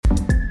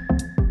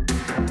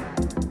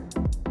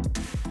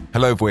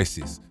Hello,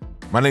 voices.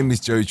 My name is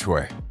Joe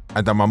Troy,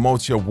 and I'm a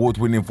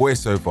multi-award-winning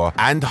voiceover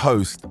and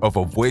host of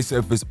a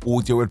Voiceovers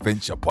Audio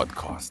Adventure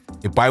podcast,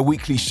 a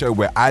bi-weekly show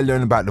where I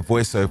learn about the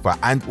voiceover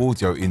and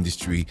audio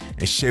industry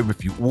and share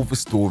with you all the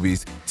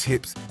stories,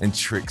 tips, and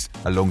tricks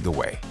along the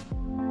way.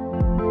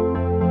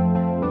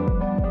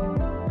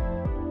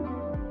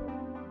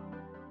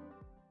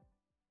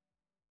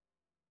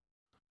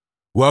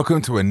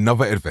 Welcome to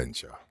another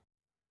adventure.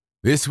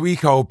 This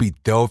week, I'll be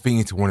delving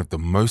into one of the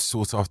most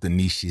sought-after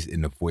niches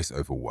in the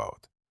voiceover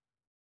world.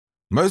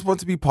 Most want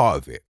to be part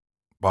of it,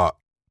 but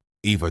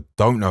either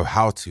don't know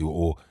how to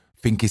or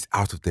think it's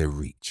out of their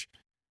reach.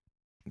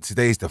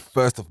 Today is the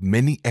first of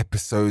many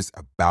episodes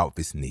about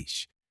this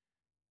niche.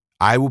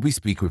 I will be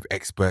speaking with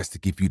experts to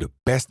give you the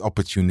best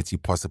opportunity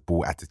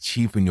possible at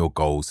achieving your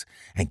goals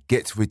and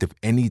get rid of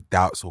any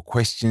doubts or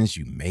questions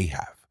you may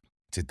have.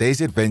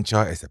 Today's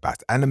adventure is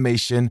about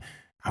animation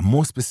and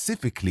more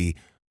specifically,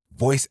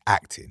 voice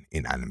acting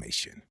in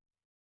animation.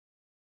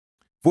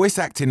 Voice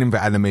acting in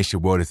the animation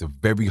world is a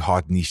very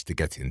hard niche to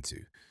get into.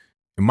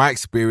 In my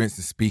experience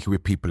and speaking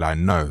with people I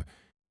know,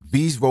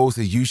 these roles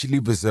are usually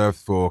reserved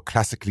for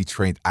classically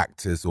trained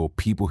actors or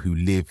people who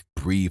live,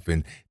 breathe,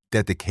 and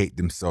dedicate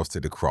themselves to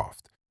the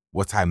craft.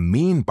 What I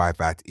mean by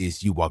that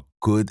is you are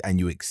good and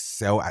you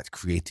excel at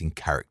creating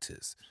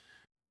characters.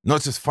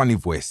 Not just funny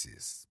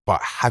voices,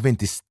 but having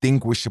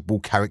distinguishable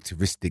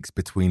characteristics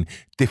between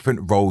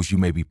different roles you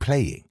may be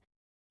playing.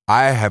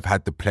 I have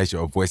had the pleasure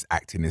of voice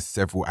acting in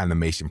several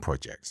animation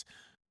projects,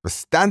 the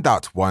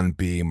standout one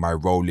being my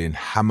role in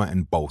Hammer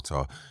and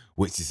Bolter,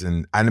 which is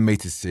an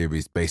animated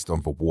series based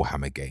on the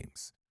Warhammer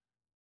games.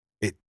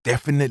 It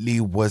definitely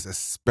was a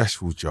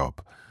special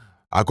job.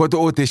 I got the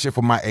audition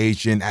from my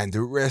agent and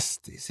the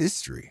rest is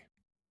history.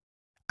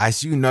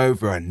 As you know,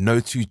 there are no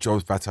two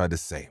jobs that are the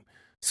same.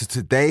 So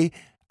today,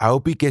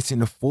 I'll be getting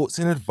the thoughts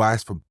and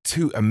advice from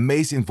two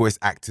amazing voice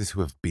actors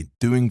who have been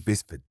doing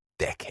this for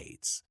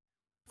decades.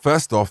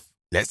 First off,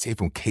 let's hear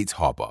from Kate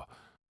Harbour.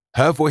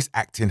 Her voice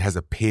acting has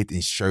appeared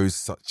in shows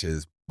such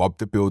as Bob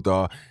the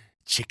Builder,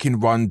 Chicken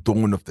Run,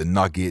 Dawn of the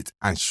Nugget,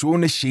 and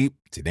Shaun the Sheep,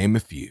 to name a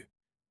few.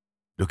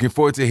 Looking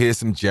forward to hear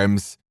some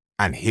gems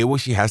and hear what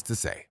she has to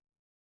say.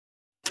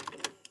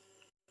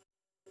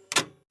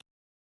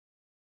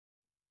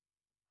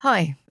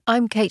 Hi,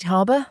 I'm Kate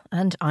Harbour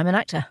and I'm an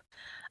actor.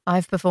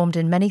 I've performed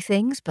in many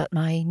things, but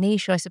my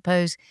niche, I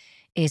suppose,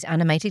 is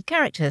animated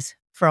characters,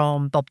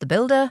 from Bob the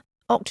Builder,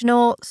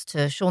 Octonauts,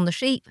 to Shaun the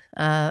Sheep,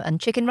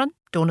 and Chicken Run,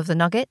 Dawn of the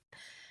Nugget.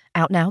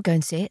 Out now, go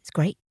and see it, it's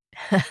great.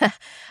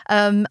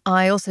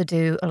 I also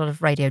do a lot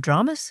of radio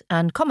dramas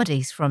and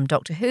comedies, from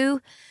Doctor Who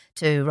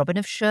to Robin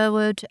of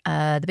Sherwood,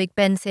 The Big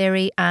Ben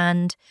Theory,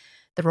 and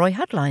The Roy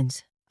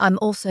Hudlines. I'm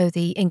also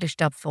the English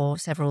dub for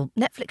several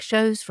Netflix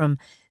shows, from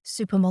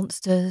Super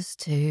Monsters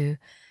to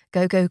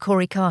Go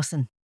Corey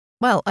Carson.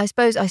 Well, I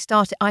suppose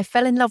I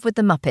fell in love with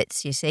the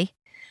Muppets, you see.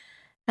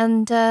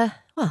 And,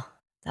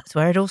 that's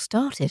where it all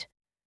started.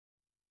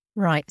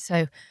 Right,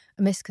 so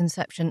a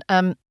misconception.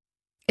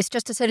 It's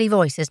just a silly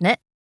voice, isn't it?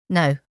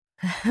 No.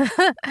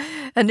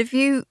 And if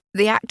you,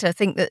 the actor,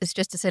 think that it's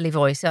just a silly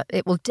voice,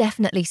 it will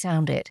definitely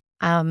sound it.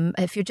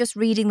 If you're just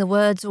reading the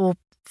words or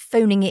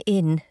phoning it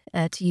in,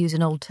 to use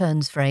an old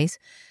Turns phrase,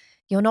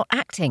 you're not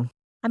acting.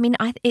 I mean,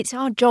 it's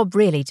our job,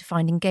 really, to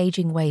find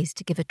engaging ways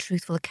to give a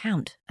truthful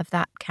account of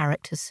that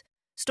character's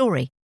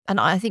story. And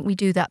I think we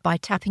do that by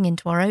tapping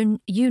into our own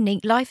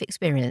unique life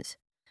experience,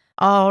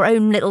 our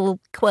own little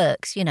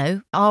quirks,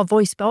 our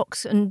voice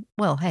box and,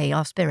 well, hey,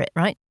 our spirit,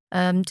 right?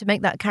 To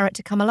make that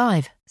character come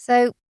alive.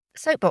 So,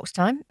 soapbox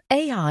time.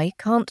 AI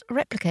can't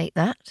replicate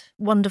that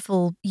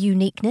wonderful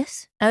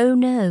uniqueness. Oh,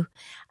 no.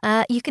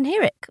 You can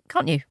hear it,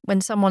 can't you,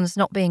 when someone's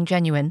not being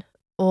genuine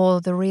or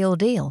the real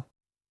deal?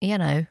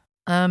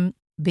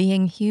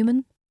 Being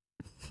human.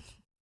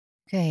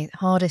 Okay,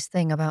 hardest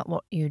thing about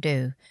what you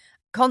do.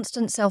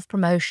 Constant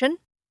self-promotion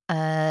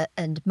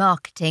and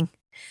marketing.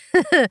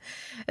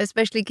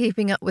 Especially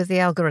keeping up with the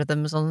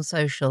algorithms on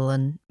social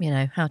and,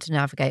 how to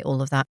navigate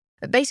all of that.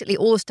 But basically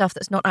all the stuff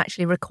that's not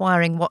actually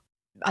requiring what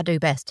I do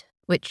best,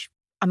 which,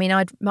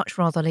 I'd much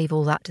rather leave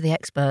all that to the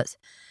experts.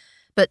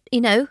 But,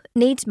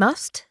 needs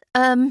must.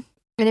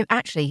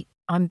 Actually,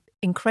 I'm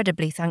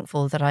incredibly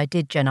thankful that I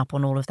did gen up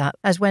on all of that,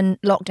 as when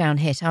lockdown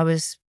hit, I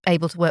was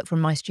able to work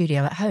from my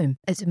studio at home.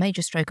 It's a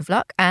major stroke of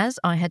luck, as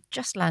I had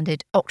just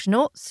landed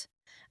Octonauts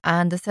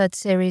and the third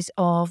series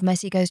of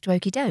Messi Goes to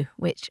Okido,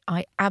 which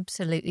I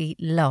absolutely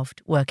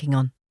loved working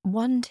on.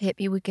 One tip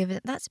you would give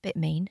it, that's a bit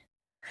mean.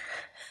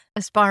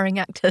 Aspiring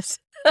actors.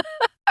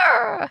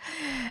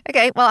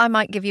 Okay, well, I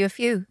might give you a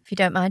few, if you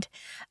don't mind.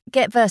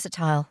 Get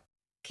versatile.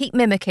 Keep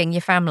mimicking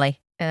your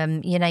family,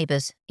 your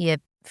neighbours, your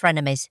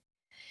frenemies.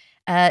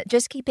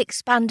 Just keep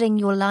expanding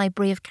your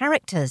library of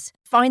characters.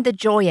 Find the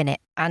joy in it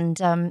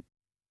and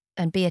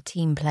be a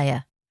team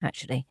player,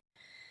 actually.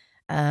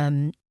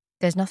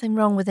 There's nothing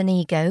wrong with an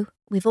ego.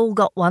 We've all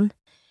got one.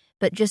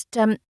 But just,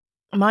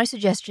 my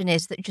suggestion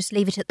is that just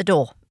leave it at the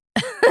door.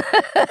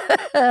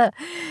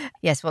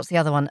 Yes, what's the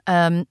other one?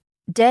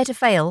 Dare to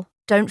fail,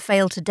 don't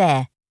fail to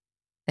dare.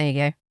 There you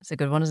go. That's a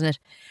good one, isn't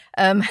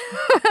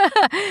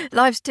it?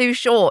 Life's too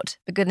short,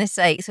 for goodness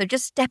sake. So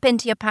just step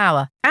into your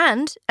power.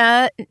 And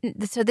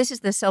so this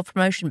is the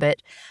self-promotion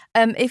bit.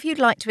 If you'd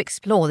like to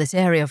explore this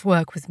area of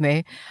work with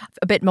me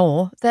a bit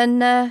more,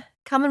 then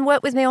come and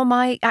work with me on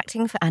my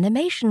acting for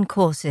animation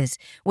courses,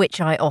 which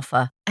I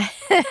offer.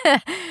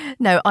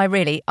 No,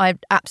 I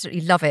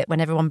absolutely love it when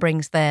everyone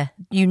brings their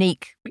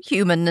unique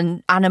human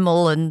and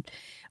animal and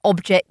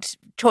object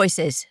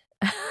choices.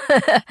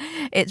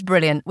 It's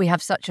brilliant. We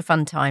have such a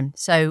fun time.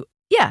 So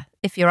yeah,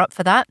 if you're up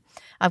for that,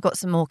 I've got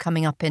some more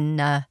coming up in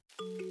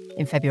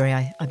February,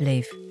 I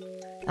believe.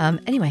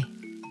 Anyway,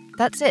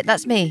 that's it.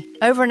 That's me.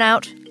 Over and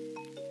out.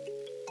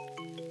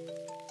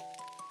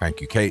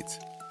 Thank you, Kate.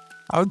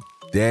 How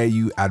dare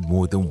you add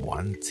more than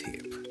one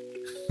tip?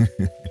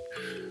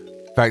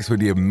 Thanks for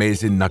the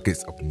amazing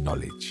nuggets of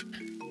knowledge.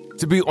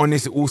 To be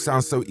honest, it all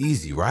sounds so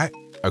easy, right?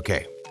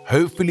 Okay,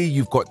 hopefully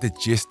you've got the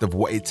gist of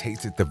what it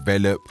takes to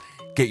develop,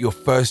 get your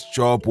first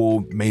job,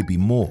 or maybe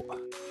more.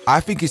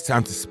 I think it's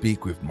time to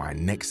speak with my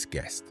next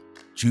guest,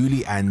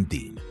 Julie Ann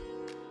Dean,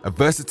 a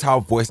versatile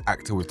voice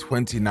actor with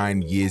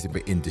 29 years in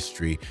the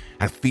industry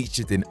and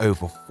featured in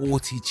over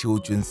 40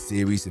 children's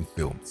series and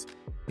films,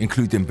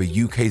 including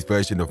the UK's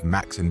version of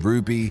Max and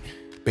Ruby,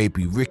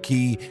 Baby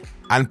Ricky,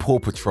 and Paw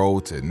Patrol,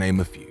 to name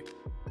a few.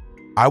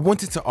 I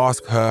wanted to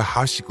ask her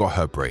how she got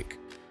her break,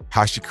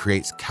 how she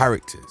creates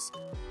characters,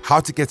 how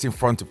to get in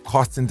front of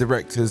casting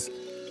directors,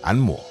 and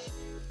more.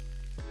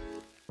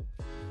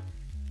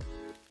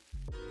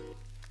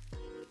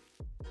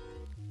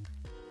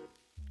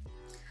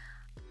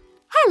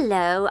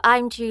 Hello,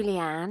 I'm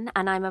Julianne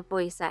and I'm a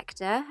voice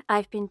actor.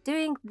 I've been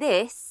doing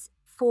this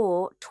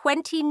for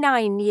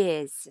 29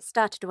 years. It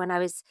started when I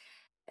was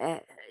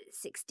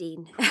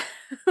 16.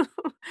 I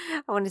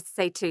wanted to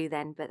say 2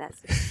 then, but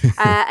that's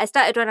I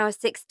started when I was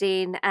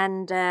 16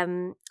 and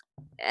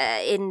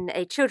in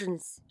a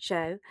children's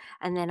show,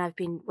 and then I've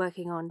been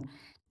working on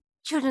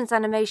children's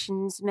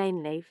animations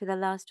mainly for the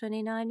last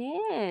 29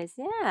 years.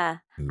 Yeah.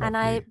 Lovely. And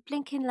I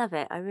blinking love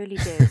it. I really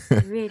do. I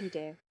really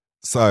do.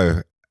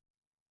 So,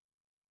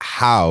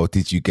 how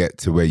did you get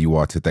to where you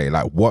are today?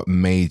 Like, what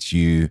made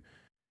you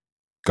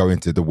go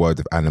into the world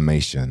of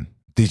animation?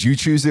 Did you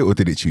choose it or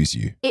did it choose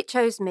you? It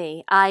chose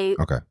me.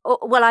 Okay.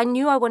 Well, I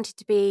knew I wanted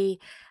to be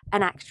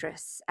an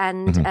actress,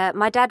 and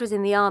my dad was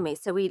in the army,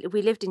 so we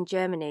lived in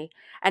Germany,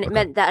 and it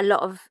meant that a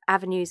lot of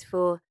avenues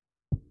for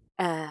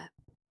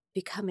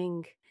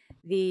becoming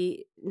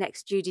the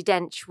next Judi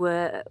Dench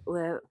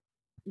were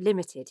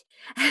limited.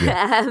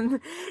 Yeah.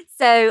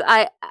 So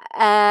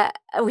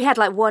we had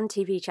like one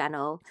TV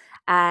channel,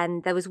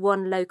 and there was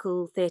one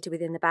local theatre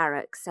within the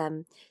barracks.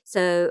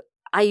 So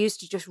I used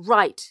to just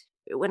write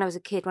when I was a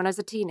kid. When I was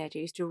a teenager,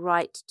 I used to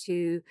write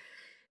to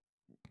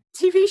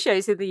TV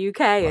shows in the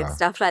UK and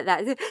stuff like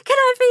that. Can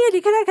I be in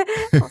it? Can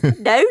I?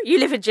 No, you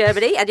live in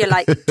Germany and you're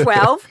like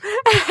 12.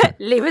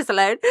 Leave us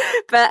alone.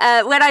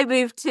 But when I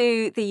moved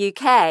to the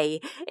UK,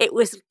 it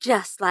was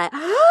just like,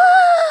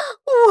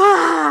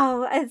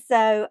 wow. And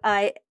so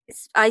I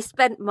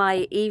spent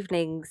my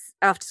evenings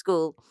after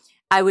school.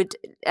 I would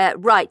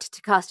write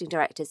to casting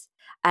directors,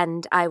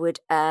 and I would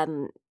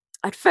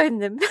I'd phone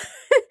them.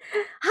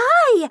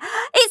 Hi,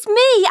 it's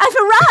me. I've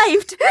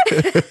arrived.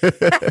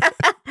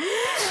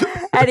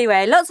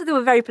 Anyway, lots of them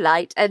were very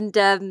polite, and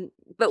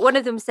but one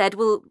of them said,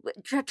 "Well,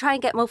 try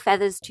and get more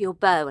feathers to your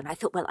bow." And I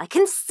thought, well, I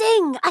can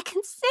sing.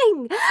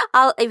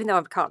 Even though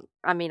I can't.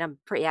 I mean, I'm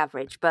pretty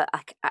average, but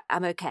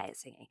I'm okay at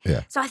singing.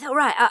 Yeah. So I thought,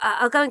 right,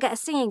 I'll go and get a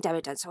singing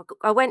demo done. So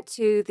I went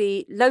to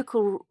the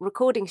local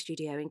recording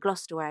studio in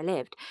Gloucester where I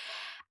lived,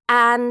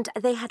 and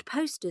they had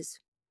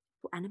posters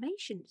for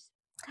animations.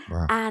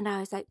 Wow. And I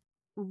was like,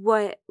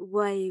 why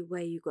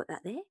you got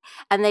that there?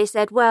 And they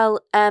said, well,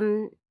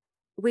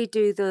 we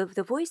do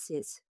the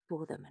voices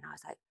for them. And I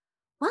was like,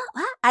 what?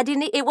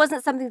 It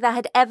wasn't something that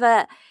had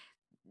ever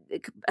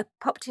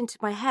popped into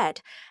my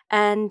head.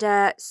 And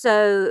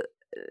so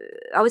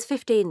I was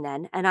 15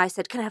 then, and I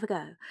said, can I have a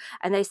go?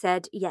 And they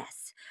said,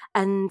 yes.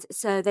 And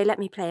so they let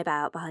me play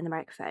about behind the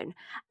microphone.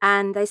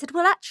 And they said,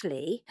 well,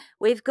 actually,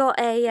 we've got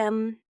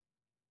a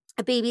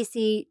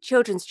BBC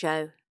children's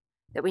show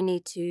that we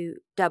need to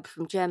dub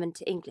from German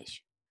to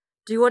English.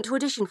 Do you want to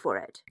audition for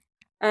it?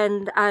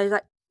 And I was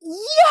like,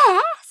 yeah.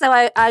 So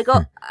I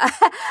got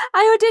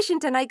I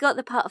auditioned, and I got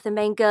the part of the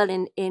main girl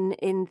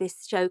in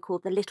this show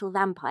called The Little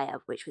Vampire,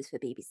 which was for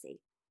BBC.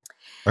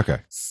 Okay.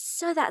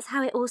 So that's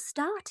how it all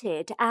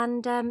started.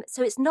 And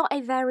so it's not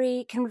a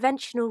very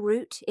conventional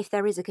route, if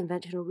there is a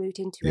conventional route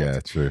into it. Yeah,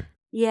 true.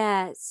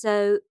 Yeah,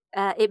 so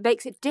it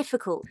makes it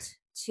difficult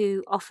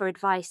to offer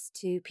advice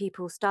to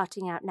people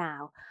starting out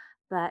now.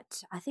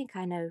 But I think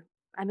I know.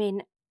 I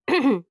mean,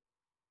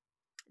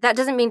 that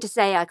doesn't mean to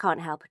say I can't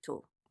help at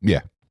all.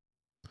 Yeah.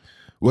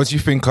 What do you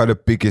think are the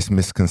biggest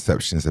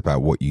misconceptions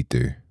about what you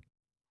do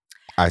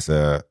as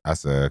a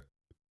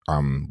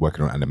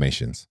working on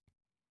animations?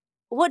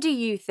 What do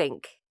you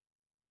think?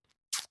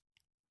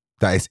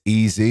 That it's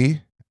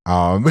easy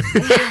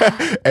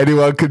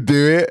Anyone could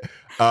do it.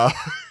 No,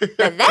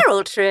 they're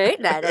all true.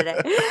 No.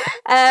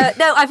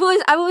 No, I'm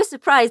always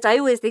surprised. I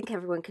always think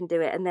everyone can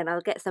do it, and then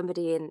I'll get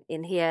somebody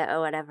in here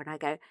or whatever, and I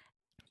go,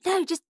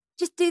 no, just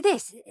do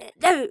this.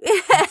 No,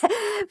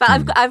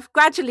 but I've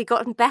gradually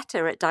gotten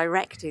better at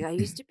directing. I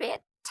used to be a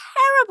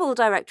terrible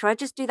director. I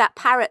just do that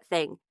parrot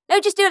thing. No,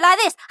 just do it like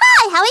this.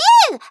 Hi, how are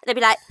you? And they'd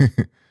be like,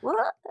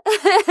 what?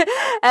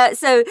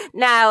 So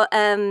now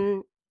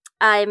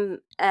I'm.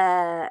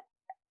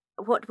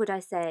 What would I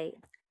say?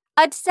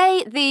 I'd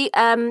say the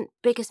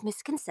biggest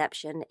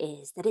misconception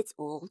is that it's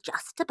all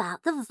just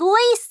about the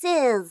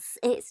voices.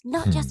 It's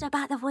not just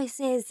about the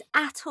voices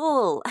at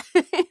all.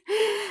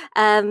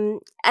 And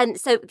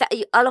so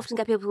I'll often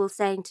get people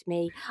saying to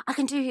me, I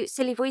can do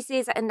silly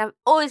voices, and I'm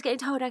always getting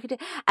told I can do.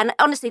 And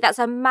honestly, that's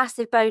a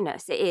massive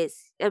bonus. It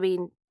is. I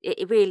mean,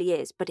 it really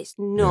is, but it's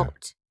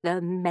not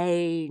the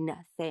main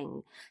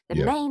thing. The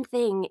main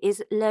thing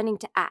is learning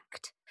to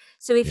act.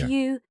 So if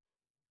you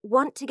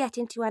want to get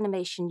into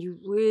animation, you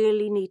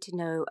really need to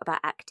know about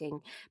acting,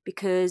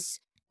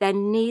 because there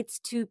needs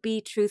to be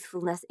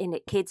truthfulness in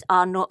it. Kids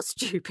are not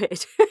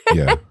stupid.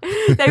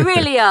 They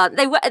really aren't.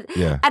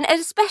 And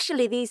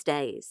especially these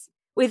days,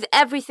 with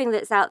everything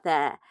that's out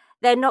there,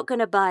 they're not going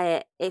to buy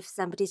it if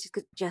somebody's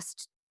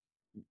just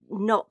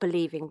not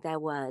believing their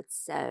words.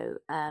 So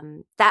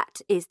that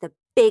is the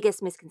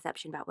biggest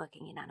misconception about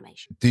working in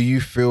animation. Do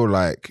you feel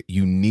like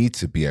you need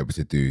to be able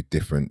to do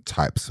different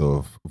types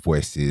of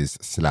voices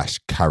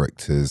 /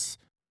 characters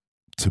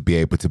to be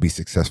able to be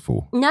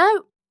successful?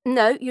 No,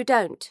 you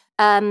don't.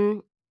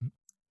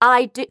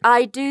 I do.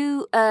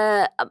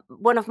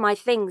 One of my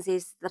things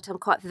is that I'm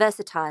quite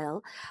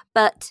versatile,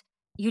 but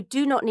you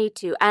do not need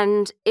to.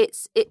 And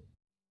it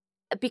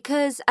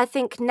because I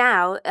think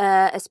now,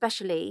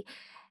 especially,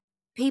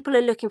 people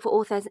are looking for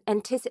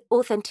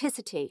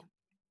authenticity.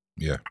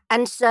 Yeah.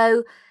 And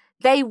so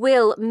they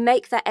will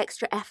make that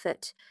extra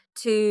effort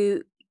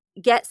to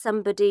get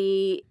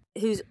somebody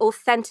who's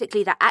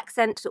authentically that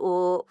accent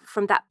or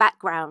from that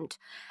background.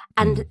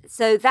 And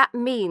so that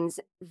means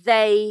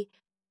they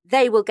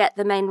will get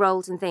the main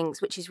roles and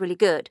things, which is really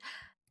good.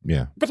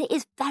 Yeah. But it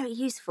is very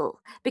useful,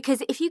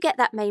 because if you get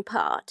that main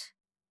part,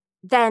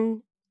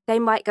 then they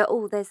might go,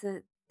 oh, there's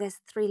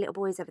 3 little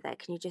boys over there.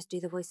 Can you just do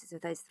the voices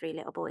of those 3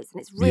 little boys?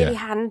 And it's really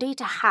handy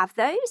to have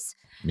those.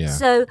 Yeah.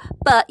 So,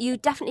 but you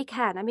definitely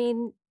can. I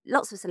mean,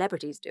 lots of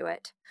celebrities do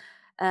it.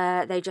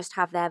 They just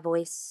have their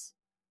voice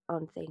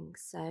on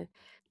things. So,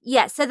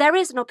 yeah. So there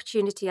is an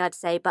opportunity, I'd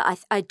say,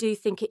 but I do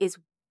think it is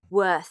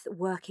worth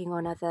working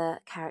on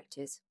other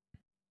characters.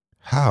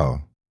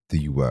 How do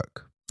you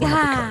work on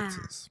other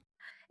characters?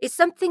 It's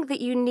something that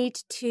you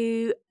need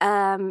to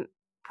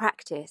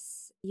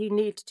practice. You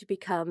need to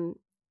become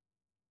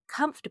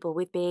comfortable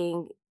with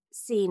being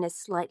seen as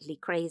slightly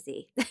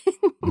crazy.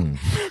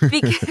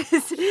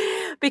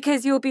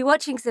 because you'll be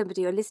watching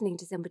somebody or listening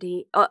to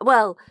somebody.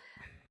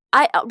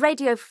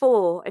 Radio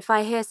 4, if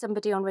I hear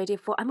somebody on Radio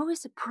 4, I'm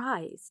always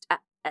surprised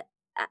at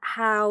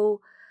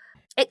how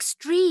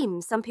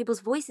extreme some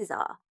people's voices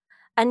are.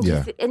 And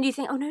you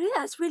think, oh no,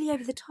 that's really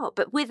over the top.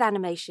 But with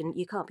animation,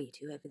 you can't be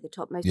too over the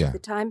top most of the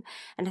time,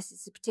 unless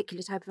it's a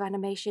particular type of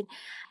animation.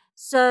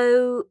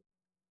 So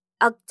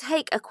I'll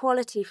take a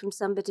quality from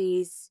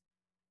somebody's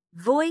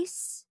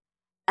voice,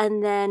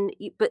 and then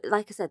but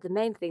like I said, the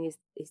main thing is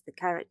the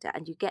character,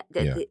 and you get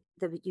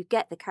you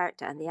get the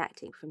character and the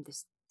acting from the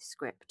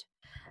script.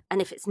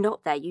 And if it's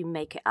not there, you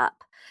make it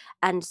up.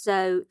 And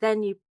so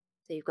then you've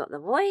got the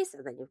voice,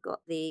 and then you've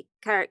got the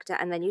character,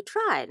 and then you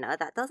try. No,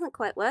 that doesn't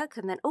quite work.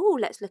 And then,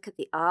 let's look at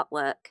the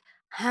artwork.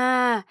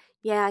 Yeah,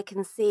 I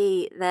can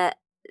see that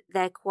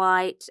they're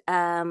quite,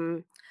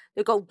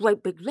 they've got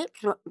great big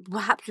lips.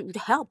 Perhaps it would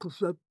help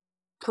if I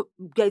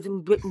gave them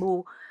a bit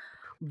more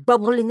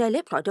bubble in their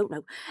lips. I don't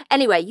know.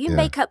 Anyway, you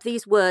make up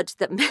these words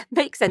that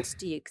make sense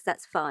to you, because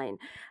that's fine.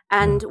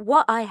 And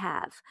what I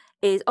have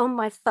is, on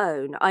my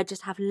phone, I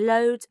just have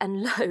loads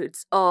and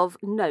loads of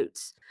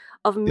notes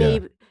of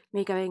me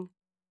going,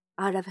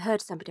 I'd have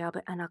heard somebody,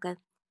 and I'll go,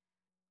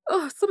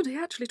 somebody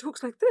actually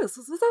talks like this.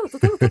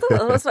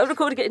 I'll start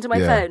recording it into my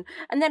phone.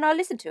 And then I'll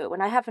listen to it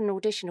when I have an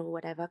audition or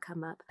whatever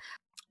come up.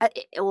 I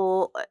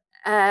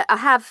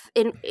have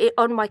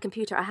on my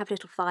computer, I have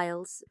little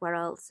files where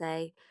I'll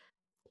say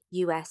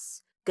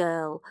US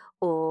girl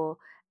or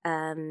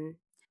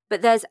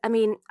but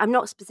I'm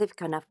not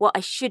specific enough. What I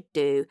should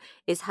do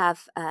is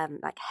have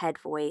like head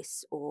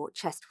voice or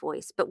chest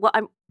voice. But what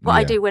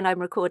I do when I'm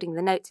recording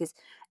the notes is,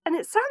 and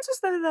it sounds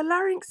as though the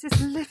larynx is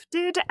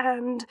lifted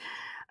and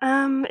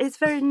it's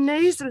very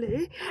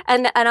nasally,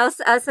 and I'll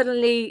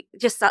suddenly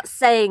just start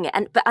saying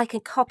it, but I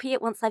can copy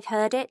it once I've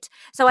heard it.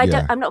 So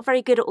I'm not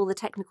very good at all the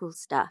technical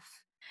stuff.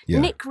 Yeah.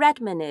 Nick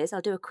Redman is.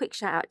 I'll do a quick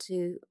shout out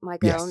to my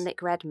girl,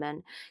 Nick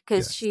Redman,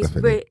 because she's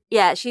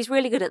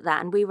really good at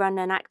that. And we run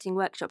an acting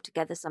workshop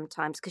together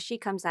sometimes, because she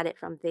comes at it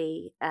from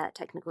the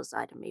technical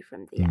side and me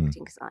from the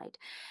acting side.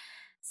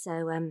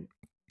 So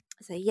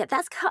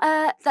that's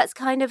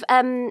kind of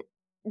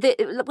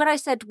when I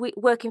said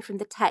working from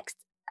the text,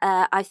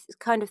 I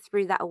kind of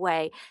threw that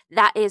away.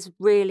 That is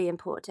really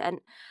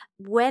important.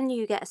 When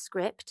you get a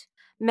script,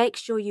 make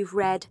sure you've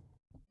read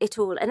it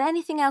all and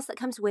anything else that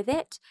comes with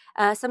it.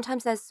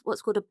 Sometimes there's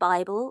what's called a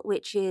Bible,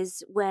 which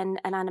is when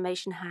an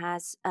animation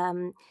has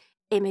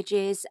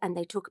images and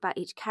they talk about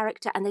each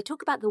character and they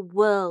talk about the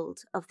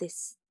world of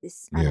this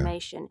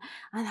animation,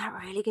 and that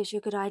really gives you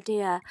a good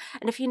idea.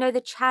 And if you know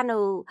the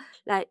channel,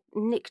 like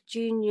Nick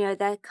Jr.,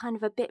 they're kind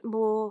of a bit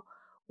more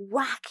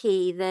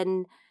wacky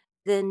than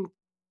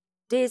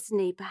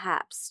Disney,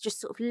 perhaps. Just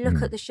sort of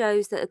look at the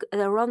shows that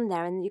are on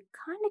there and you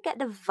kind of get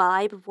the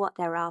vibe of what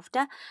they're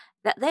after.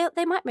 That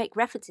they might make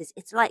references.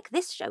 It's like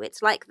this show,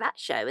 it's like that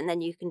show, and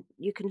then you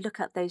can look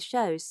up those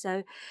shows.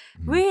 So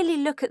really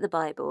look at the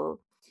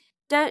Bible.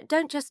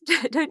 Don't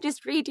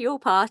just read your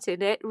part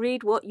in it.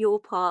 Read what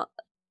your part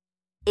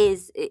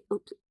is.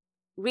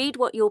 Read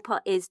what your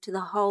part is to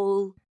the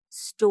whole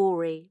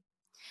story,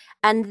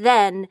 and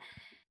then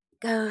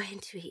go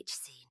into each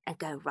scene and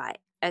go, right,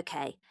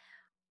 okay,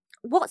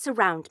 what's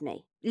around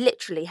me?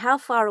 Literally, how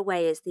far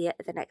away is the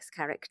next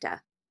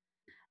character?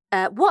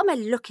 What am I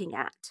looking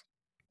at?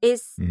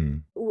 Is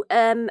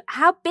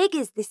how big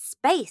is this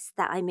space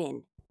that I'm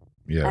in?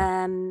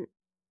 Yeah.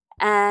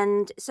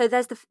 And so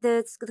there's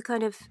the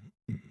kind of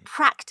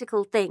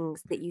practical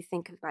things that you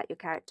think about your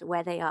character,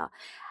 where they are.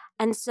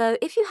 And so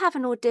if you have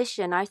an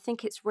audition, I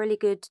think it's really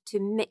good to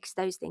mix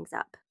those things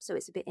up. So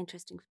it's a bit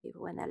interesting for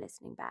people when they're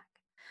listening back.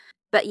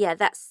 But yeah,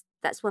 that's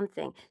one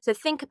thing. So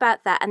think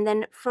about that. And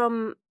then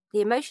from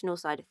the emotional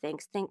side of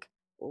things, think,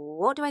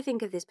 what do I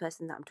think of this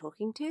person that I'm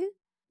talking to?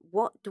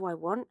 What do I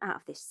want out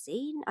of this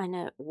scene? I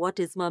know what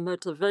is my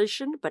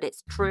motivation, but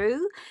it's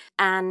true.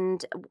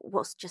 And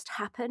what's just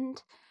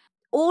happened?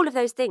 All of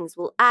those things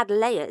will add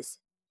layers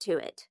to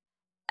it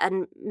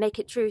and make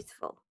it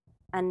truthful.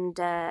 And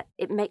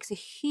it makes a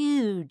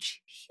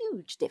huge,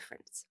 huge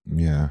difference.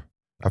 Yeah.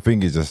 I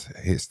think it just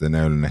hits the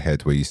nail on the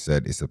head where you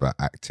said it's about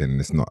acting.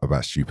 It's not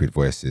about stupid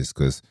voices,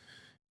 because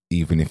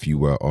even if you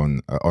were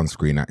an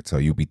on-screen actor,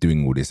 you'll be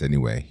doing all this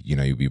anyway. You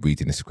know, you'll be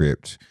reading the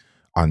script,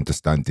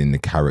 understanding the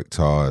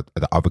character,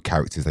 the other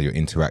characters that you're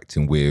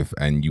interacting with,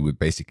 and you would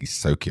basically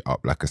soak it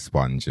up like a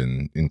sponge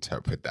and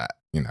interpret that,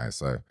 you know.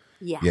 So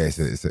yes.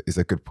 Yeah, it's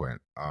a good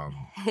point.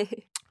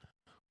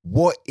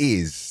 What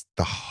is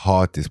the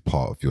hardest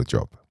part of your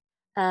job?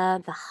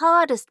 The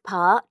hardest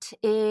part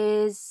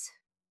is,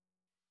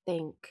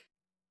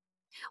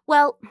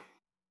 well,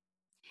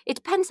 it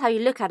depends how you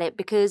look at it,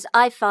 because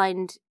I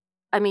find,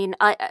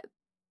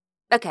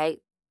 the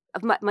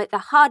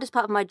hardest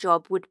part of my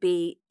job would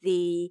be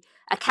the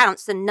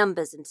accounts and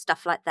numbers and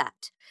stuff like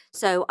that.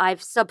 So I've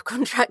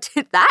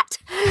subcontracted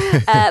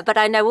that, but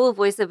I know all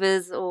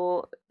voiceovers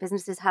or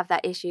businesses have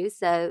that issue,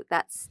 so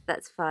that's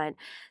fine.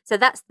 So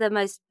that's the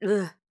most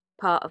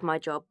part of my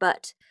job.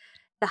 But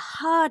the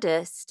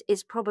hardest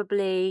is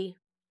probably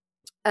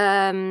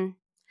staying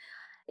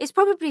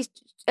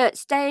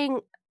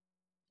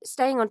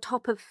on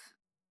top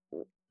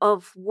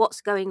of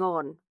what's going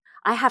on.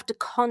 I have to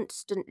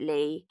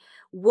constantly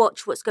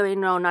watch what's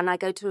going on, and I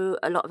go to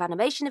a lot of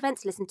animation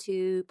events, listen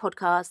to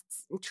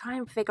podcasts, and try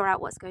and figure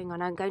out what's going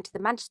on. I'm going to the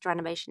Manchester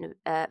Animation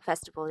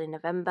Festival in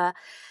November,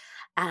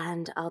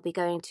 and I'll be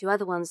going to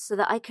other ones so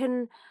that I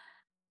can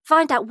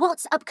find out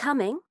what's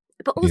upcoming,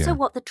 but also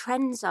what the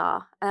trends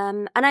are.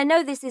 And I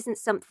know this isn't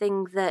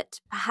something that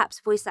perhaps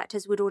voice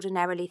actors would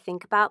ordinarily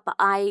think about, but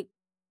I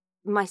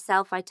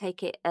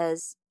take it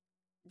as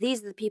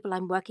these are the people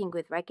I'm working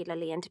with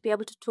regularly, and to be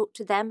able to talk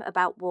to them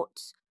about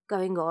what's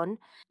going on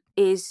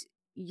is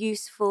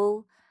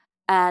useful,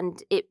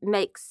 and it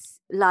makes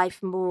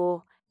life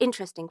more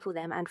interesting for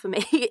them and for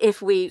me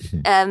if we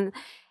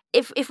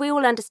if we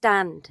all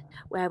understand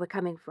where we're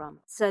coming from.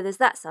 So there's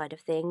that side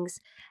of things.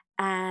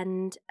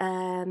 And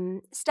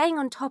staying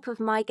on top of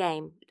my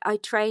game. I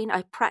train,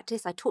 I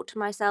practice, I talk to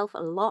myself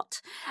a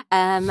lot.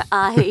 In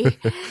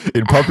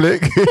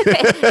public? In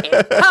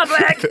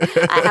public!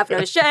 I have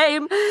no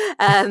shame.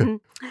 And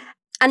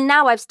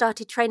now I've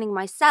started training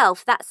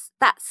myself.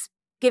 That's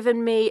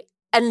given me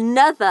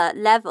another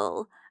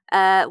level,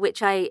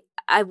 which I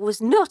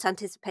was not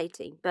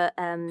anticipating. But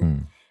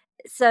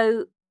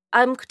so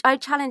I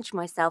challenge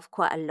myself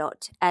quite a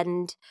lot,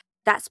 and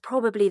that's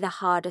probably the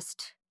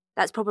hardest.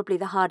 That's probably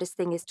the hardest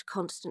thing, is to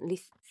constantly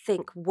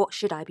think, what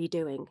should I be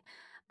doing?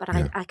 But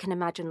I can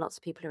imagine lots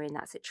of people are in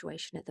that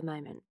situation at the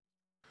moment.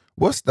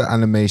 What's the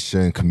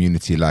animation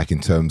community like in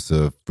terms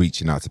of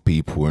reaching out to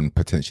people and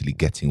potentially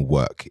getting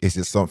work? Is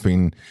it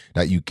something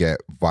that you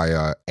get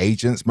via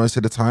agents most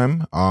of the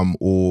time?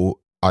 Or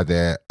are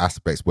there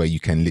aspects where you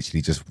can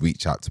literally just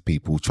reach out to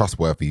people,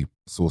 trustworthy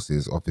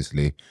sources,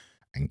 obviously,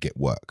 and get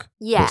work?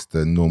 Yeah. What's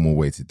the normal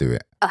way to do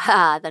it?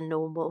 The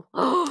normal.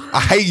 I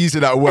hate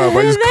using that word,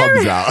 but it just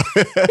comes out.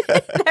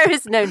 There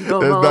is no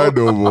normal. There's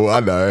no normal, I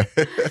know.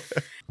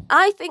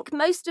 I think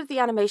most of the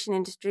animation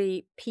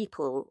industry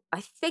people,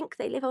 I think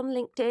they live on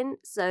LinkedIn,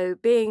 so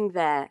being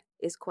there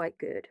is quite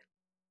good.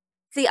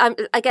 See,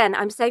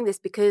 I'm saying this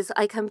because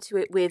I come to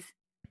it with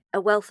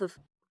a wealth of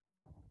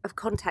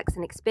contacts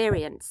and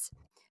experience.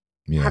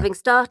 Yeah. Having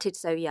started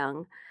so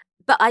young,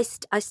 but I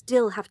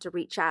still have to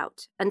reach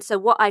out. And so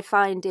what I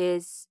find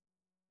is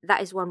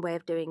that is one way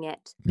of doing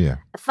it. Yeah.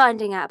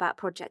 Finding out about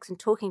projects and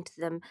talking to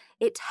them.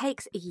 It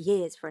takes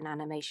years for an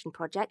animation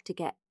project to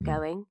get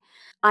going.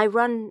 I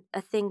run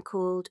a thing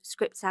called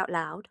Scripts Out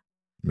Loud.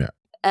 Yeah.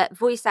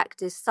 Voice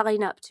actors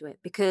sign up to it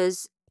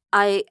because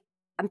I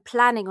am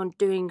planning on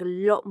doing a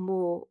lot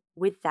more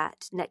with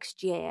that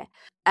next year.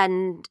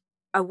 And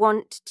I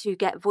want to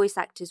get voice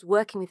actors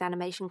working with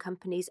animation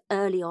companies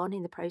early on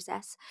in the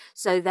process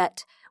so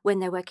that when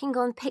they're working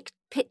on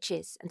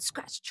pitches and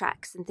scratch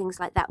tracks and things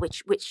like that,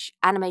 which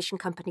animation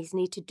companies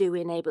need to do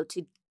in able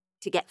to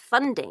get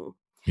funding,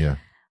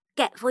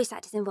 get voice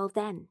actors involved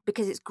then,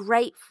 because it's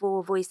great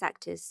for voice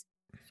actors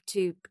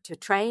to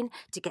train,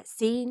 to get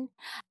seen.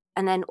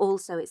 And then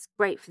also it's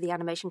great for the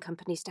animation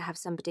companies to have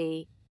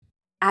somebody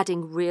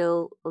adding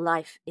real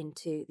life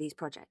into these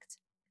projects.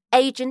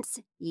 Agents,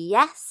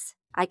 yes.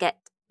 I get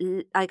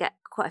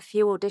quite a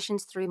few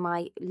auditions through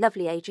my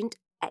lovely agent,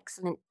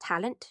 excellent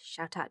talent,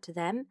 shout out to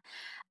them.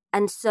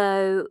 And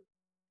so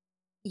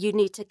you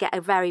need to get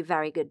a very,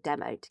 very good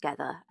demo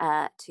together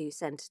to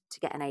send to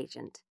get an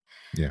agent.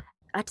 Yeah.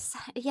 That's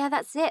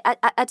it.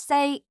 I'd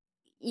say,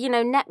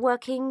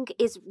 networking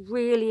is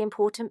really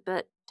important,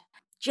 but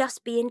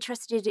just be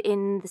interested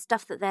in the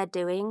stuff that they're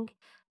doing.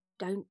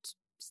 Don't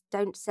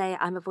say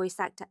I'm a voice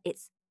actor.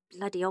 It's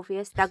bloody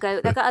obvious. They'll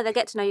get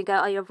to know you and go,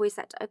 oh, you're a voice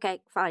actor.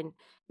 Okay, fine.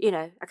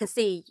 I can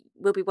see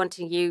we'll be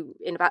wanting you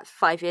in about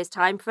 5 years'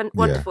 time.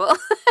 Wonderful.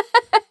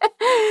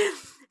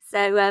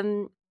 So,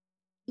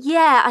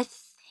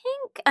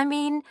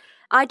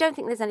 I don't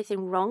think there's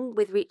anything wrong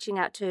with reaching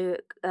out to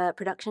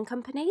production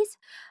companies,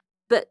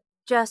 but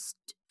just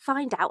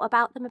find out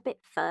about them a bit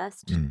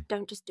first.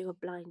 Don't just do a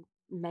blind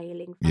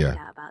mailing. Find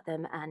out about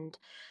them. And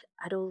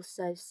I'd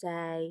also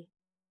say,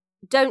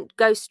 don't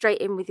go straight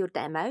in with your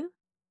demo.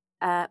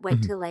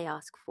 Wait till they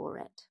ask for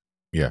it.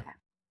 Yeah.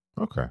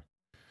 Okay.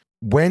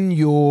 When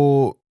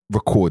you're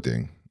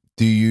recording,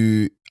 do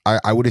you,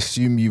 I would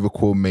assume you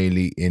record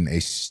mainly in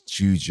a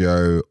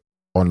studio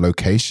on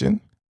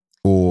location,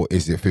 or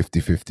is it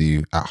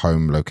 50-50 at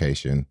home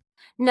location?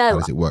 No. How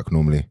does it work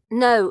normally?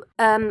 No.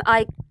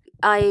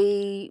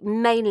 I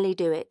mainly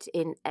do it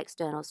in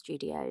external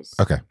studios.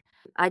 Okay.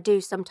 I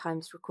do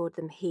sometimes record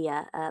them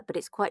here, but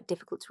it's quite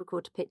difficult to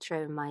record a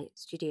picture in my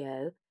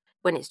studio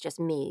when it's just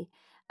me.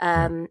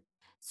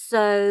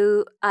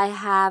 So I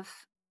have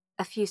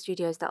a few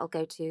studios that I'll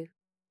go to.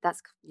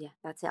 That's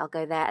it. I'll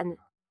go there. And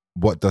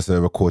what does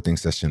a recording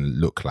session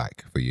look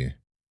like for you?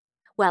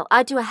 Well,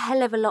 I do a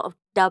hell of a lot of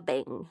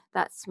dubbing.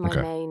 That's my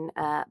main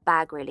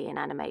bag, really, in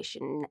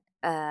animation.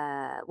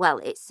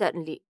 It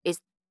certainly is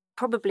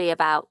probably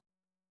about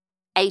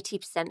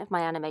 80% of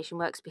my animation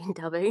work's been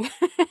dubbing.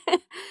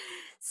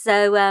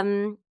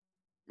 So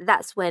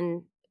that's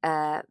when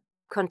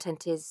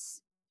content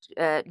needs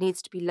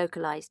to be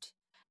localized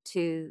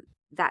to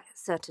that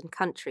certain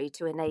country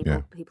to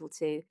enable people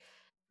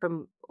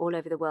from all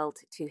over the world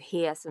to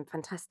hear some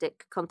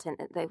fantastic content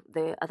that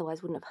they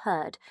otherwise wouldn't have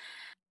heard.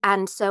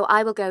 And so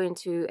I will go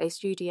into a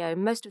studio.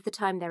 Most of the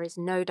time there is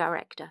no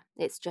director.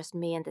 It's just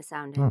me and the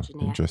sound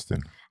engineer.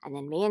 Interesting. And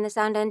then me and the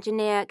sound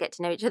engineer get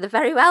to know each other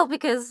very well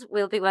because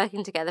we'll be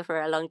working together for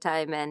a long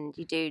time. And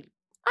you do,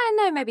 I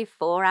don't know, maybe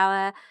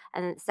 4-hour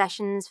and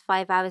sessions,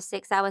 5 hours,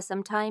 6 hours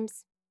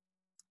sometimes.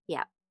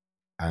 Yeah.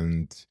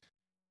 And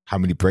how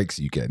many breaks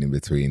are you getting in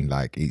between,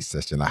 like, each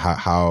session? Like,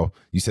 how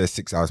you said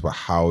 6 hours, but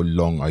how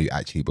long are you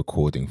actually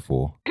recording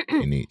for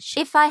in each?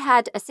 If I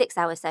had a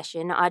 6-hour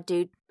session,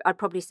 I'd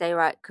probably say,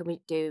 right, can we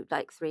do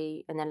like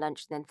 3 and then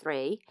lunch and then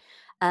 3?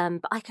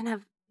 But I can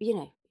have,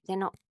 they're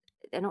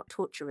not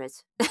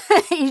torturers.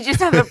 You just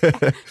have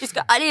just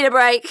go, I need a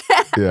break.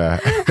 Yeah.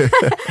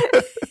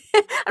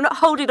 I'm not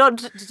holding on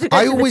to go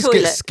I to always the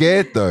toilet. get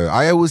scared though.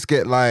 I always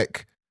get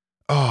like,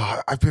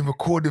 oh, I've been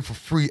recording for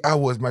 3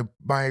 hours. My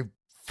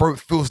throat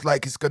feels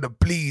like it's gonna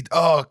bleed.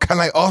 Oh, can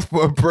I ask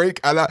for a break?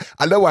 And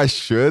I know I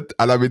should,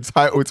 and I'm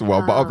entitled to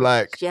one, but I'm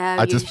like,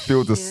 I just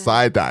feel the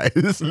side eye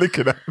is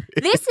looking at me.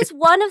 This is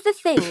one of the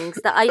things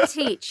that I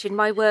teach in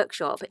my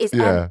workshop is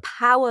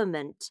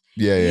empowerment.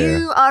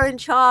 You are in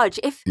charge.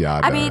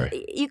 I mean,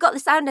 you got the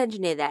sound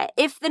engineer there.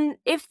 If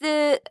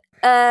the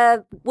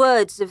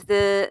words of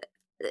the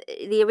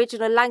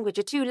original language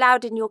are too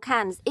loud in your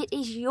cans, it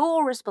is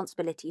your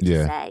responsibility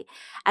to say.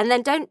 And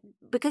then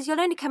because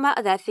you'll only come out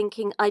of there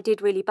thinking I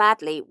did really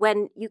badly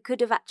when you could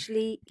have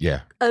actually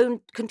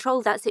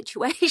controlled that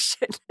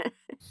situation.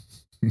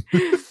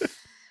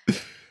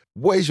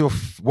 What is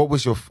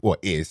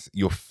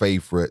your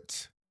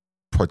favorite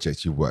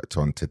project you worked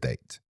on to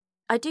date?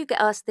 I do get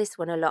asked this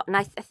one a lot, and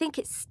I think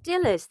it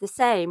still is the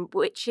same,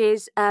 which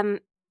is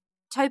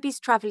Toby's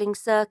Travelling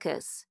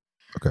Circus.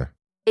 Okay.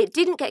 It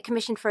didn't get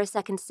commissioned for a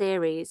second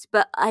series,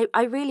 but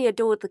I really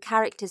adored the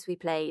characters we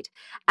played.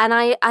 And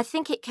I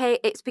think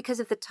it's because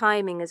of the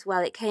timing as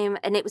well. It came,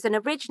 and it was an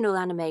original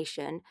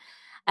animation.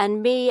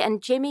 And me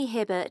and Jimmy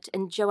Hibbert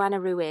and Joanna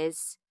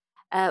Ruiz,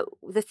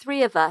 the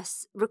three of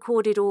us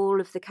recorded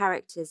all of the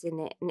characters in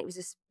it. And it was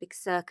a big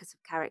circus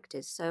of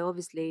characters. So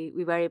obviously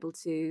we were able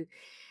to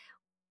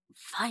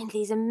find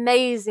these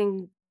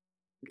amazing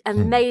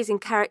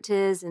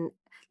characters, and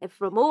they're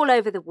from all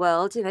over the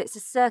world. You know, it's a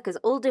circus,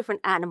 all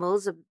different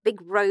animals, a big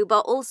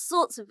robot, all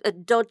sorts of a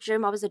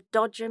dodgem. I was a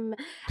dodgem,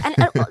 and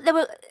there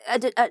were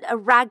a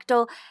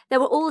ragdoll. There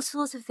were all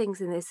sorts of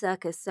things in this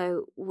circus.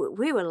 So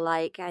we were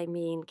like, I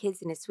mean,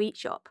 kids in a sweet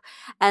shop.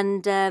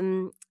 And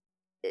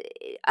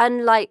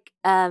unlike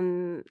a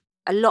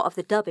lot of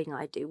the dubbing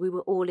I do, we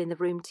were all in the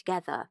room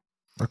together.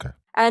 Okay.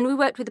 And we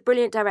worked with a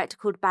brilliant director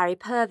called Barry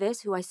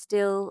Purvis, who I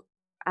still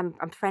I'm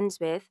friends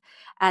with,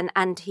 and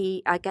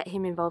I get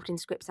him involved in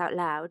Scripts Out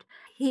Loud.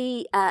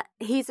 He's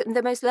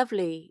the most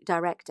lovely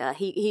director.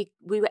 We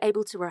were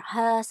able to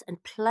rehearse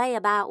and play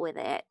about with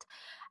it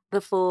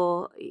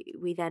before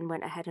we then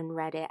went ahead and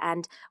read it.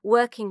 And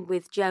working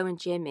with Joe and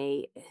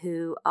Jimmy,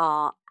 who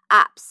are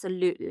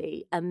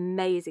absolutely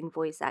amazing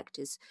voice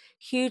actors,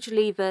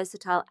 hugely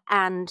versatile,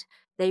 and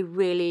they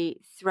really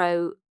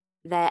throw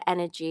their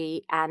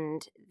energy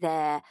and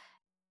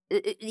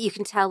you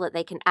can tell that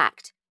they can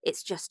act.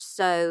 It's just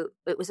so,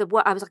 I was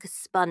like a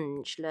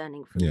sponge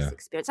learning from this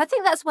experience. I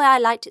think that's why I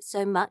liked it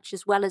so much,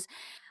 as well as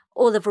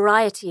all the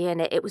variety in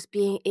it. It was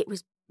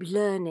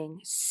learning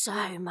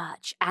so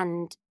much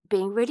and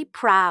being really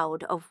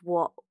proud of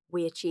what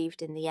we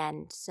achieved in the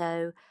end.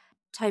 So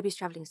Toby's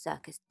Travelling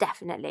Circus,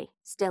 definitely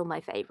still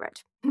my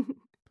favourite.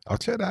 I'll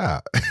check that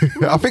out.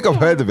 I think I've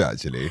heard of it,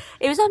 actually.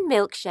 It was on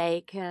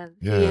Milkshake a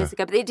few years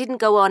ago, but it didn't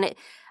go on.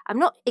 I'm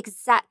not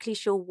exactly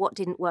sure what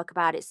didn't work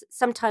about it.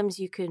 Sometimes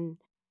you can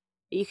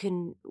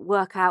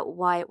work out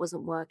why it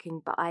wasn't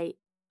working, but I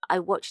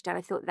watched it and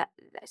I thought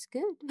that's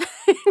good.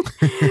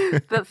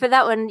 But for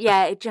that one,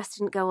 it just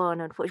didn't go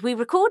on, unfortunately. We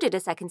recorded a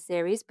second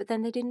series, but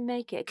then they didn't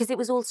make it because it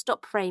was all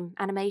stop frame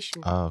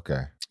animation. Oh,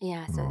 okay.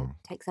 Yeah, so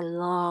it takes a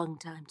long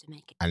time to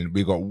make it. And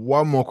we got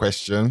one more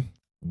question.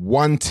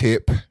 One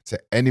tip to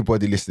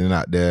anybody listening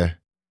out there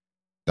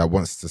that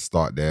wants to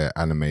start their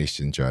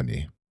animation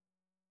journey.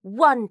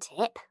 One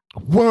tip.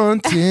 Go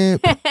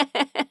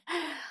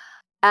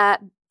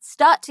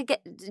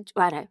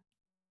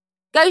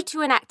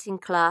to an acting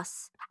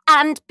class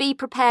and be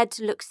prepared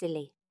to look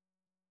silly.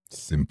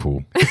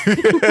 Simple.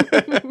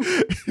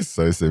 It's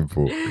so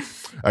simple.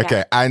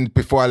 Okay, and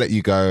before I let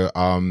you go,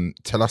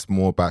 tell us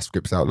more about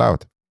Scripts Out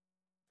Loud.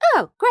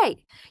 Oh,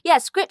 great. Yeah,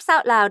 Scripts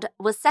Out Loud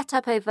was set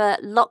up over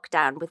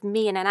lockdown with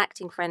me and an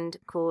acting friend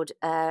called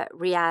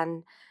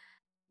Rianne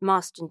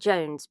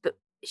Marston-Jones, but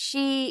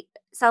she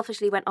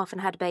selfishly went off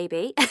and had a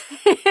baby.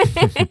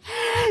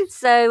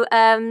 So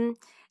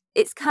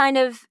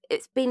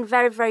it's been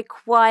very, very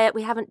quiet.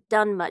 We haven't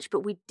done much,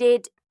 but we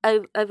did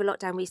over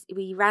lockdown.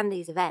 We ran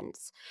these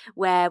events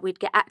where we'd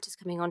get actors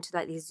coming onto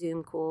like these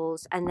Zoom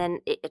calls, and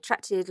then it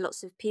attracted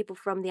lots of people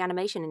from the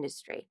animation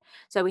industry.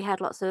 So we had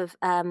lots of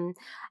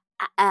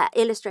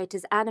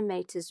illustrators,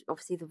 animators,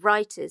 obviously the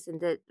writers and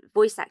the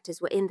voice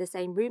actors were in the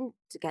same room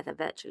together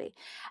virtually,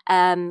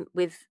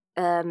 with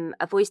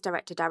a voice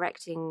director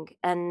directing,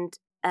 and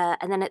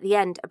then at the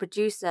end a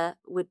producer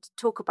would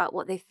talk about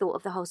what they thought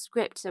of the whole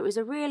script. So it was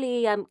a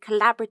really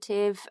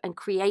collaborative and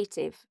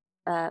creative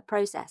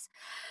process,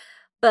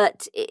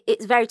 but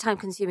it's very time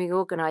consuming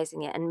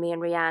organising it, and me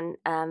and Rianne,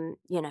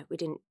 we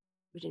didn't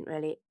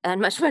really earn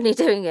much money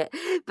doing it,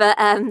 but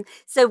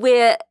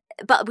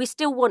but we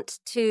still want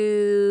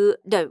to.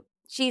 No,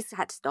 she's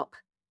had to stop.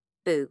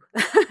 Boo.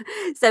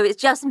 So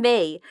it's just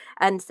me,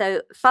 and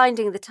so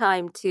finding the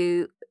time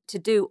to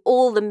do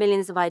all the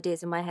millions of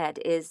ideas in my head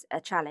is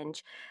a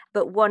challenge.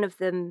 But one of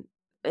them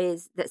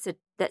is that's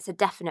a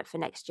definite for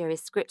next year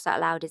is Scripts Out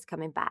Loud is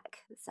coming back.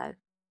 So,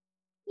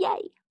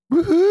 yay!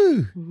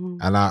 Woohoo! Mm-hmm.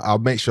 And I'll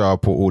make sure I'll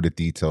put all the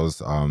details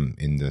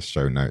in the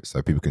show notes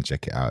so people can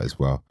check it out as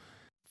well.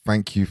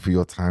 Thank you for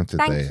your time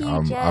today. Thank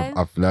you, Joe.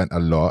 I've learned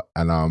a lot,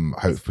 and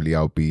hopefully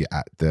I'll be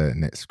at the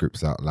next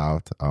Scripts Out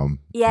Loud.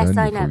 Yes,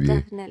 I know,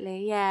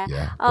 definitely.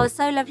 Yeah. Oh,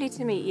 so lovely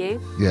to meet you.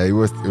 Yeah, it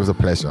was a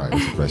pleasure. It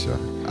was a pleasure,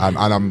 and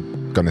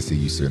I'm gonna see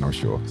you soon, I'm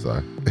sure.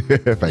 So,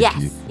 thank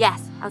you.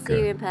 Yes, I'll see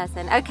you in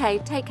person. Okay,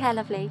 take care,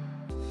 lovely.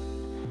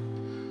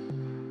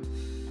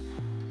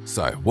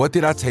 So, what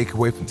did I take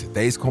away from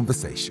today's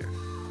conversation?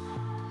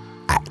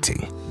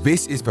 Acting.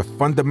 This is the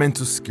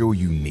fundamental skill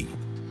you need.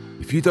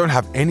 If you don't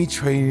have any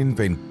training,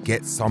 then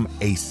get some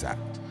ASAP.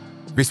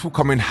 This will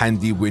come in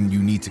handy when you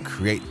need to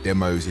create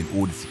demos in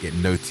order to get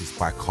noticed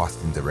by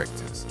casting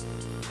directors.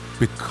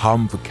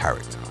 Become the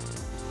character.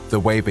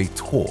 The way they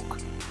talk,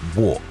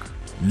 walk,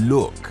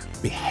 look,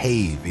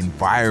 behave,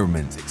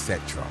 environment,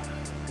 etc.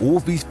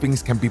 All these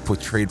things can be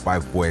portrayed by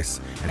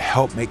voice and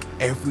help make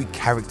every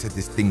character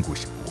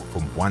distinguishable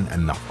from one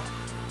another.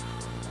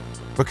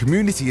 The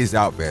community is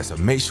out there, so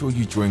make sure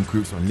you join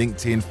groups on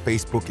LinkedIn,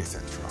 Facebook,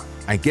 etc.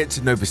 and get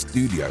to know the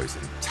studios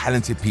and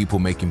talented people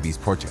making these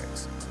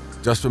projects.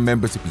 Just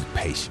remember to be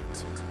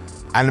patient.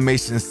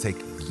 Animations take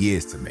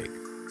years to make,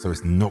 so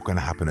it's not going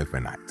to happen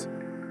overnight.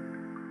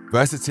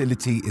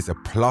 Versatility is a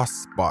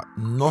plus, but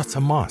not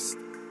a must.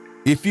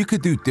 If you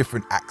could do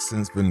different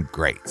accents, then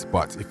great,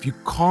 but if you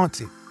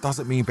can't, it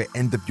doesn't mean the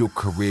end of your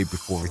career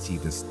before it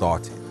even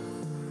started.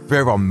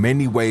 There are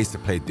many ways to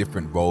play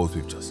different roles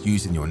with just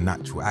using your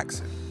natural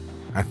accent.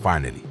 And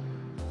finally,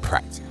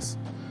 practice.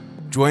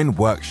 Join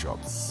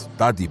workshops,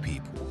 study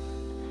people.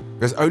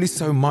 There's only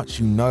so much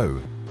you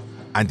know.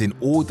 And in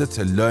order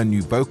to learn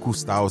new vocal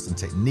styles and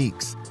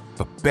techniques,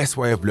 the best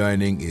way of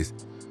learning is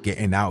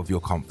getting out of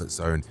your comfort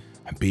zone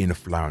and being a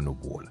fly on the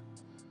wall.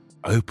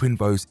 Open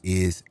those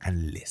ears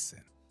and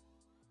listen.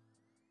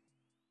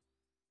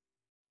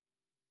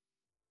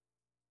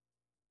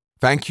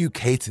 Thank you,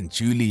 Kate and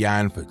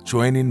Julianne, for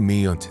joining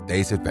me on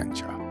today's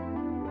adventure.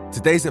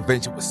 Today's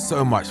adventure was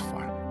so much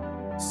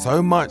fun.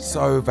 So much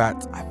so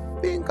that I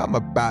think I'm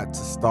about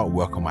to start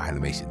work on my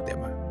animation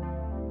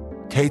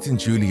demo. Kate and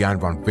Julianne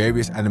run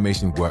various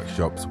animation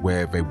workshops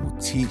where they will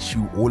teach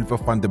you all of the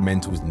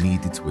fundamentals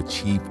needed to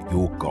achieve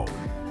your goal.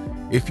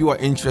 If you are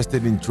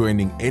interested in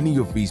joining any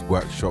of these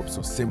workshops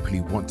or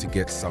simply want to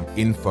get some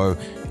info,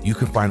 you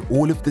can find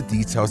all of the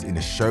details in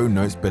the show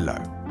notes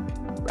below.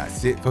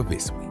 That's it for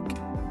this week.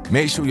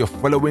 Make sure you're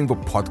following the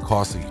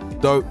podcast so you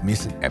don't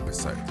miss an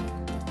episode.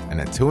 And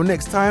until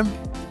next time,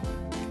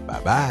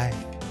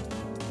 bye-bye.